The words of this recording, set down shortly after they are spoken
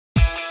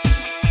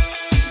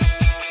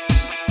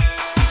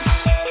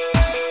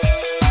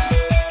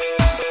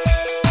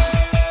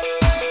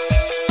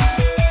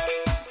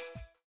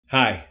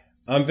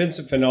I'm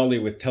Vincent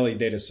Finaldi with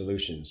Data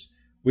Solutions.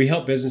 We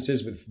help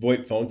businesses with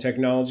VoIP phone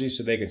technology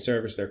so they can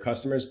service their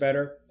customers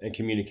better and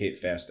communicate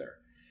faster.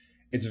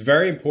 It's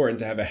very important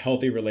to have a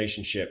healthy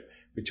relationship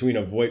between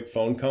a VoIP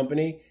phone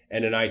company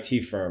and an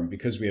IT firm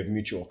because we have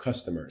mutual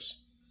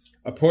customers.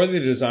 A poorly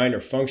designed or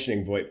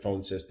functioning VoIP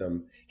phone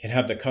system can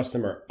have the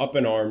customer up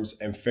in arms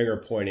and finger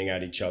pointing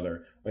at each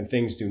other when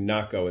things do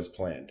not go as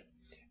planned.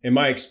 In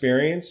my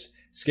experience,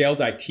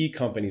 scaled IT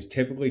companies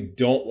typically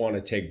don't want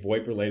to take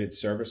VoIP-related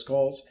service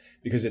calls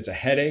because it's a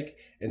headache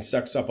and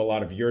sucks up a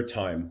lot of your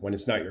time when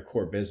it's not your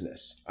core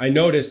business. I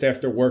noticed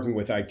after working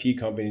with IT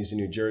companies in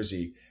New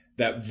Jersey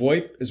that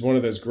VoIP is one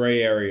of those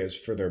gray areas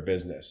for their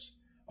business.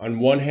 On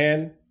one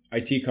hand,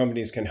 IT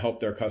companies can help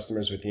their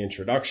customers with the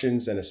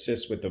introductions and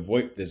assist with the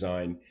VoIP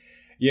design.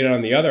 Yet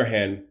on the other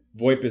hand,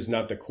 VoIP is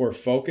not the core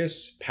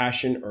focus,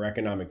 passion, or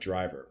economic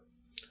driver.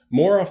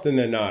 More often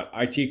than not,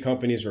 IT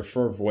companies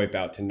refer VoIP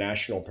out to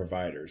national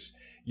providers,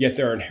 yet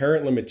there are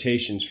inherent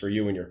limitations for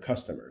you and your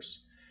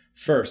customers.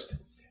 First,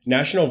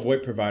 national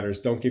VoIP providers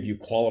don't give you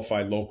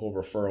qualified local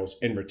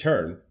referrals in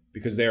return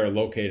because they are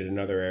located in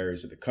other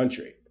areas of the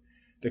country.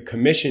 The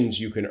commissions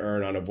you can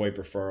earn on a VoIP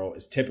referral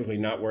is typically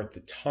not worth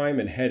the time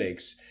and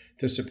headaches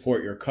to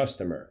support your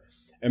customer.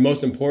 And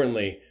most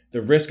importantly,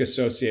 the risk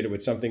associated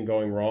with something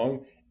going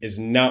wrong is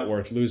not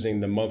worth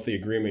losing the monthly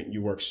agreement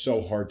you work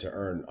so hard to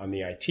earn on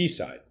the IT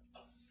side.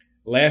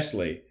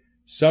 Lastly,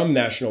 some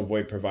national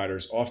VoIP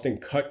providers often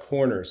cut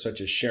corners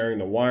such as sharing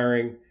the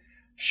wiring,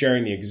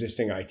 sharing the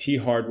existing IT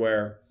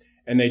hardware,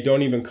 and they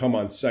don't even come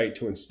on site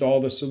to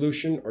install the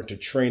solution or to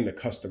train the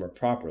customer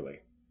properly.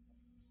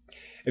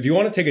 If you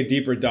want to take a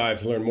deeper dive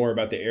to learn more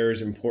about the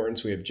areas of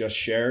importance we have just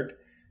shared,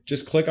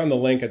 just click on the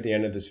link at the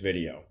end of this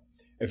video.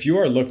 If you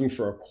are looking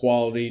for a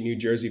quality New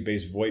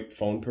Jersey-based VoIP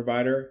phone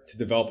provider to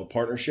develop a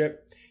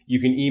partnership, you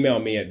can email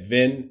me at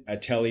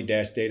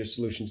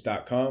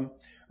vin@tele-datasolutions.com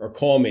or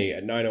call me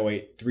at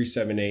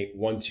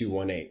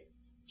 908-378-1218.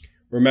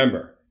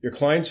 Remember, your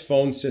client's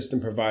phone system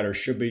provider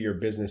should be your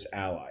business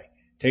ally.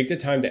 Take the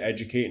time to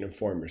educate and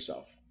inform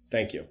yourself.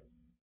 Thank you.